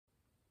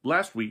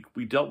Last week,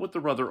 we dealt with the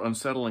rather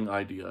unsettling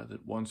idea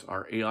that once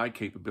our AI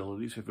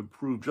capabilities have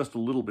improved just a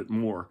little bit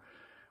more,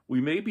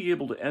 we may be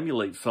able to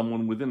emulate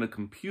someone within a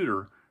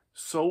computer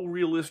so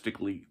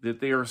realistically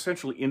that they are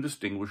essentially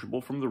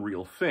indistinguishable from the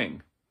real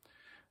thing.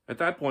 At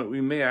that point,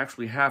 we may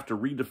actually have to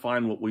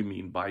redefine what we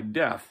mean by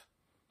death.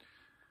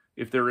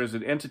 If there is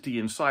an entity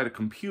inside a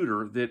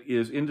computer that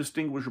is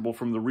indistinguishable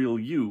from the real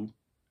you,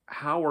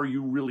 how are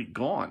you really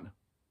gone?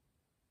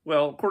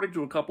 Well, according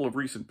to a couple of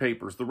recent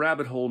papers, the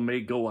rabbit hole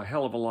may go a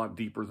hell of a lot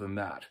deeper than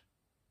that.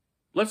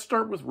 Let's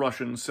start with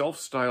Russian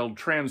self-styled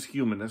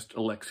transhumanist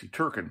Alexei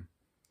Turkin.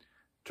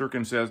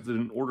 Turkin says that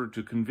in order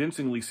to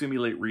convincingly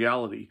simulate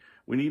reality,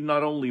 we need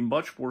not only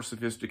much more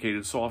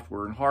sophisticated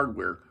software and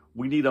hardware,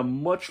 we need a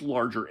much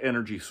larger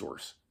energy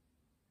source.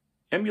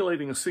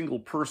 Emulating a single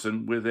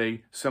person with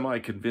a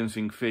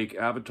semi-convincing fake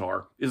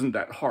avatar isn't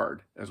that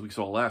hard. As we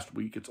saw last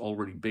week, it's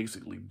already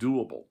basically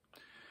doable.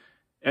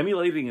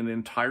 Emulating an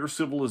entire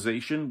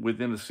civilization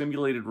within a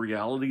simulated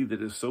reality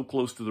that is so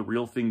close to the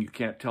real thing you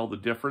can't tell the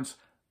difference,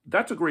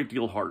 that's a great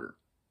deal harder.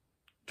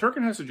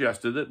 Turkin has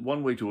suggested that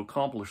one way to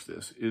accomplish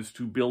this is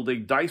to build a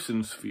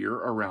Dyson sphere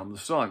around the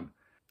sun.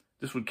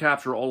 This would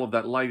capture all of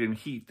that light and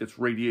heat that's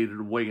radiated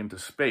away into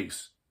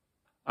space.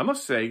 I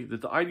must say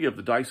that the idea of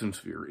the Dyson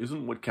sphere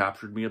isn't what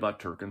captured me about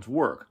Turkin's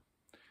work.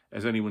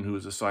 As anyone who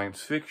is a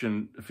science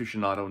fiction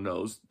aficionado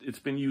knows, it's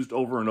been used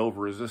over and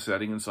over as a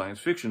setting in science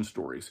fiction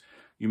stories.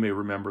 You may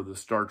remember the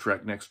Star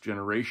Trek Next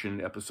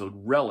Generation episode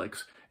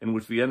Relics, in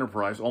which the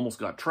Enterprise almost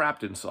got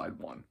trapped inside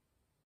one.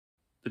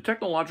 The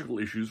technological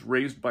issues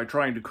raised by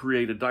trying to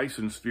create a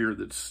Dyson sphere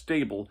that's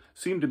stable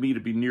seem to me to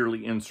be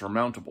nearly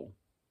insurmountable.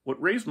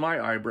 What raised my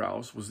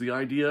eyebrows was the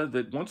idea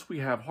that once we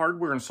have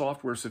hardware and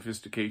software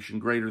sophistication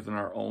greater than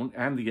our own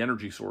and the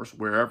energy source,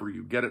 wherever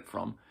you get it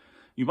from,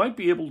 you might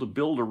be able to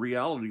build a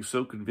reality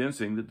so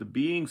convincing that the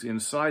beings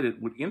inside it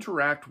would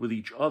interact with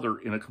each other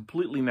in a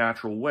completely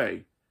natural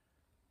way,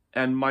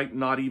 and might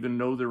not even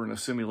know they're in a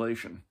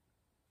simulation.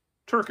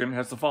 Turkin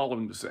has the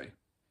following to say: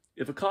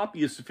 if a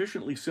copy is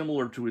sufficiently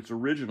similar to its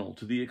original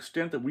to the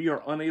extent that we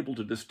are unable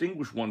to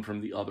distinguish one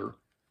from the other,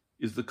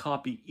 is the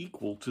copy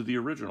equal to the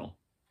original?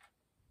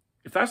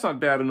 If that's not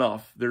bad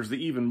enough, there's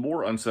the even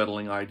more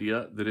unsettling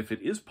idea that if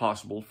it is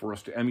possible for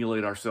us to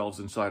emulate ourselves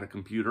inside a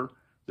computer,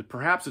 that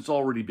perhaps it's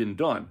already been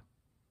done,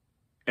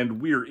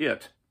 and we're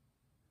it.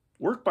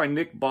 Work by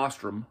Nick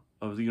Bostrom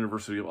of the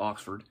University of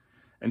Oxford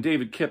and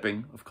David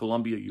Kipping of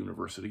Columbia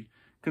University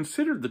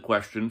considered the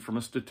question from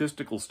a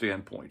statistical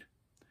standpoint.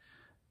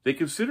 They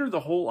consider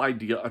the whole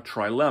idea a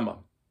trilemma.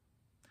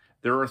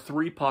 There are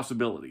three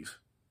possibilities.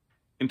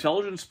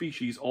 Intelligent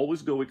species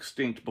always go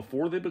extinct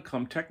before they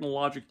become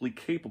technologically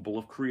capable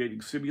of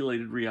creating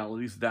simulated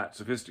realities that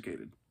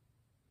sophisticated.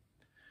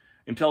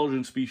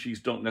 Intelligent species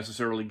don't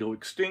necessarily go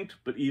extinct,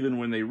 but even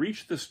when they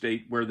reach the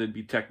state where they'd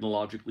be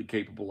technologically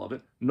capable of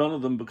it, none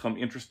of them become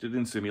interested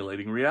in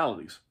simulating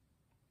realities.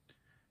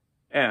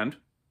 And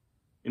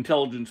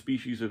intelligent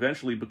species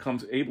eventually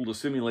becomes able to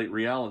simulate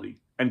reality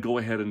and go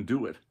ahead and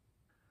do it.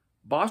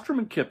 Bostrom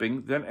and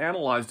Kipping then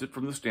analyzed it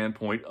from the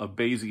standpoint of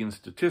Bayesian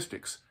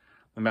statistics.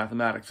 The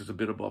mathematics is a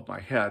bit above my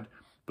head,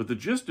 but the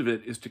gist of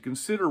it is to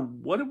consider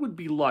what it would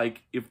be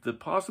like if the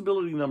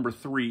possibility number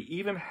 3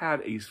 even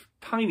had a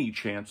tiny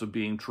chance of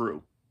being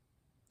true.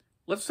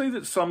 Let's say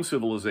that some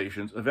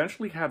civilizations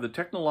eventually have the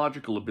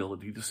technological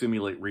ability to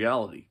simulate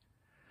reality.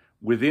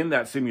 Within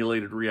that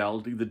simulated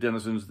reality, the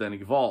denizens then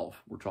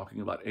evolve. We're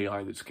talking about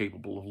AI that's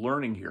capable of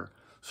learning here.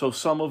 So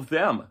some of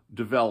them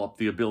develop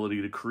the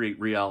ability to create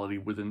reality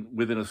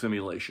within a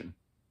simulation.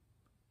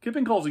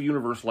 Kipping calls a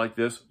universe like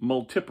this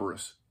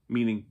multiparous,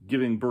 meaning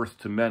giving birth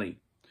to many.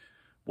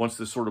 Once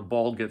this sort of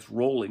ball gets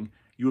rolling,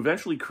 you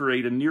eventually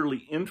create a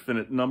nearly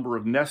infinite number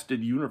of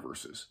nested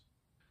universes.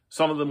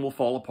 Some of them will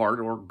fall apart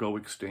or go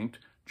extinct,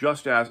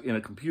 just as in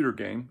a computer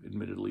game,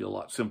 admittedly a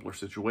lot simpler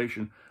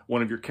situation,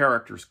 one of your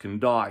characters can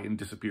die and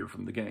disappear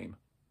from the game.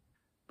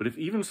 But if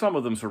even some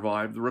of them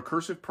survive, the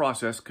recursive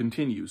process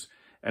continues,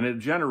 and it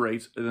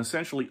generates an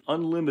essentially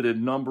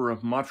unlimited number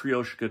of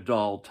Matryoshka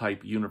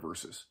doll-type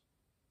universes.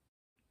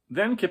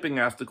 Then Kipping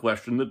asked the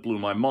question that blew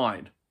my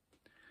mind.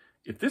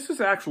 If this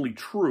is actually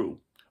true,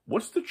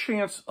 what's the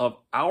chance of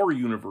our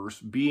universe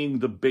being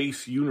the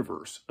base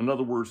universe? In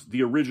other words,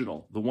 the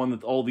original, the one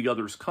that all the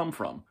others come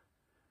from?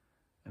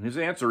 And his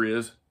answer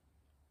is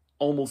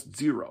almost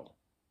zero.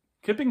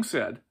 Kipping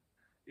said,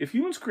 if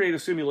humans create a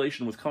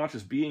simulation with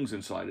conscious beings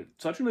inside it,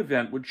 such an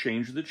event would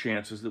change the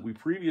chances that we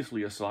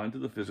previously assigned to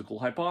the physical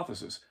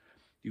hypothesis.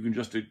 You can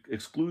just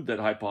exclude that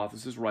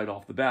hypothesis right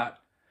off the bat.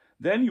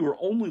 Then you are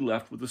only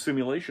left with the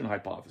simulation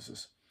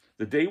hypothesis.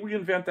 The day we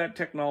invent that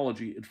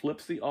technology, it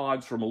flips the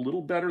odds from a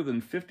little better than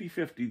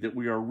 50-50 that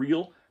we are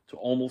real to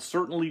almost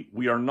certainly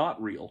we are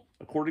not real,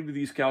 according to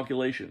these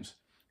calculations.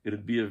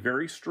 It'd be a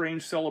very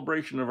strange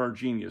celebration of our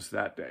genius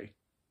that day.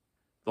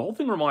 The whole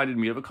thing reminded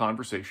me of a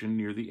conversation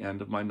near the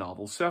end of my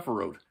novel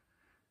Sephiroth.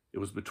 It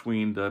was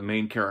between the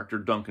main character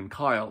Duncan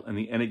Kyle and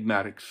the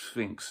enigmatic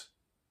Sphinx.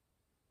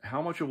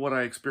 How much of what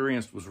I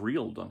experienced was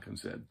real, Duncan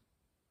said.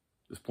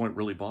 This point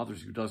really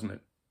bothers you, doesn't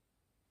it?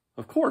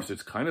 Of course,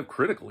 it's kind of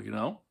critical, you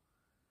know.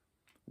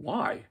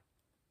 Why?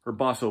 Her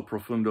basso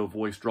profundo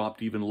voice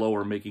dropped even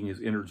lower, making his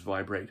innards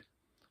vibrate.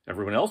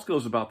 Everyone else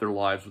goes about their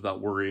lives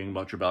without worrying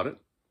much about it.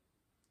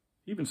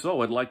 Even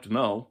so, I'd like to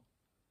know.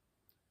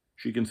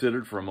 She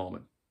considered for a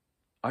moment.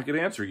 I could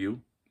answer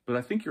you, but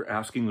I think you're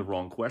asking the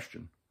wrong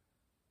question.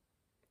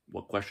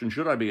 What question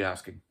should I be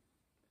asking?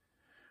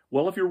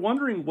 Well, if you're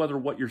wondering whether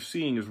what you're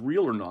seeing is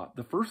real or not,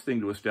 the first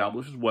thing to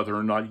establish is whether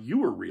or not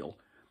you are real.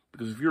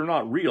 Because if you're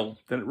not real,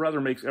 then it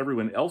rather makes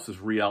everyone else's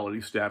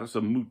reality status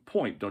a moot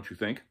point, don't you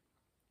think?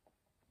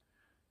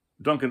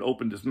 Duncan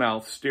opened his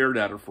mouth, stared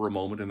at her for a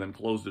moment, and then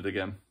closed it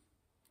again.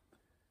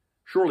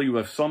 Surely you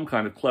have some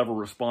kind of clever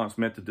response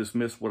meant to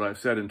dismiss what I've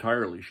said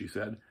entirely, she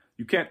said.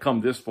 You can't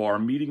come this far,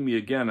 meeting me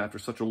again after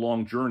such a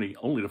long journey,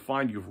 only to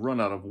find you've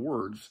run out of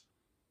words.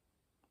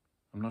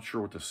 I'm not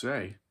sure what to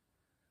say.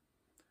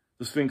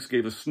 The Sphinx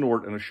gave a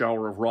snort, and a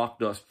shower of rock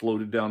dust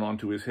floated down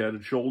onto his head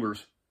and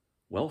shoulders.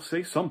 Well,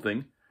 say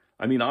something.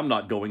 I mean, I'm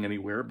not going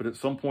anywhere, but at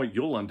some point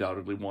you'll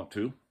undoubtedly want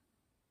to.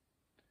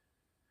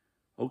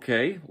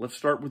 Okay, let's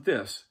start with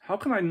this. How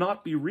can I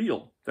not be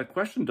real? That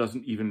question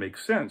doesn't even make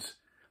sense.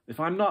 If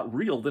I'm not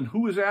real, then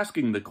who is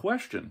asking the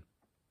question?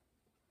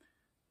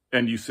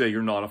 And you say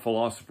you're not a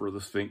philosopher,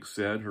 the Sphinx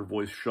said, her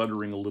voice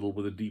shuddering a little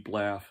with a deep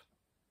laugh.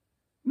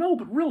 No,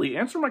 but really,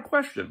 answer my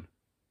question.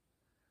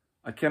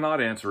 I cannot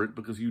answer it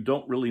because you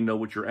don't really know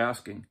what you're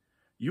asking.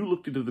 You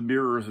looked into the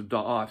mirrors of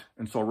Da'at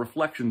and saw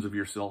reflections of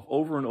yourself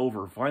over and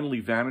over, finally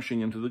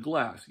vanishing into the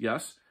glass,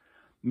 yes?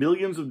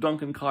 Millions of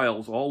Duncan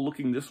Kyles all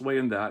looking this way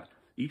and that,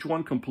 each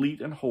one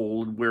complete and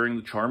whole and wearing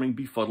the charming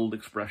befuddled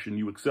expression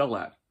you excel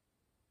at.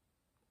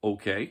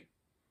 Okay.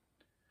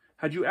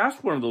 Had you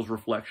asked one of those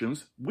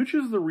reflections, which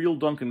is the real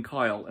Duncan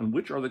Kyle and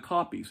which are the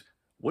copies,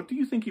 what do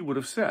you think he would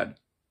have said?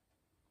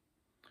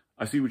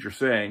 I see what you're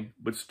saying,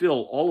 but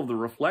still, all of the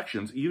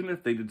reflections, even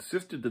if they'd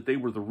insisted that they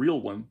were the real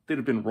one, they'd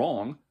have been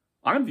wrong.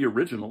 I'm the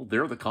original,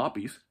 they're the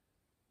copies.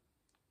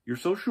 You're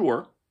so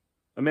sure?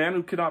 A man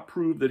who cannot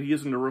prove that he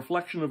isn't a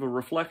reflection of a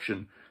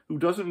reflection, who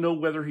doesn't know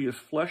whether he is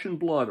flesh and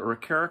blood or a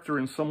character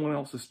in someone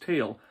else's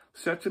tale,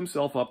 sets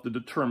himself up to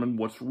determine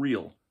what's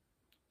real.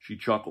 She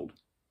chuckled.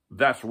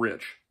 That's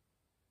rich.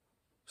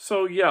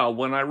 So yeah,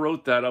 when I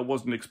wrote that, I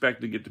wasn't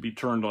expecting it to be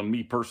turned on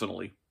me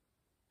personally.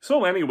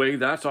 So anyway,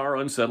 that's our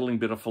unsettling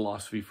bit of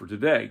philosophy for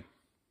today.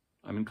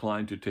 I'm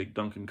inclined to take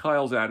Duncan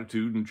Kyle's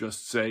attitude and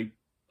just say,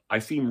 I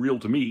seem real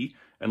to me,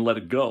 and let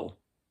it go.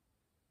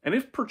 And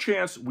if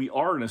perchance we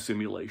are in a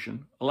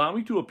simulation, allow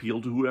me to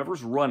appeal to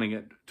whoever's running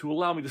it to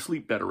allow me to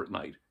sleep better at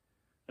night.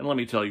 And let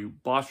me tell you,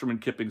 Bostrom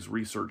and Kipping's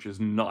research is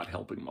not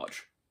helping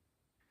much.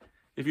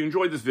 If you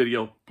enjoyed this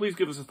video, please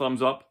give us a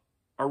thumbs up.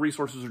 Our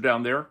resources are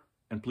down there,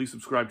 and please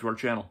subscribe to our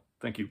channel.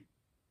 Thank you.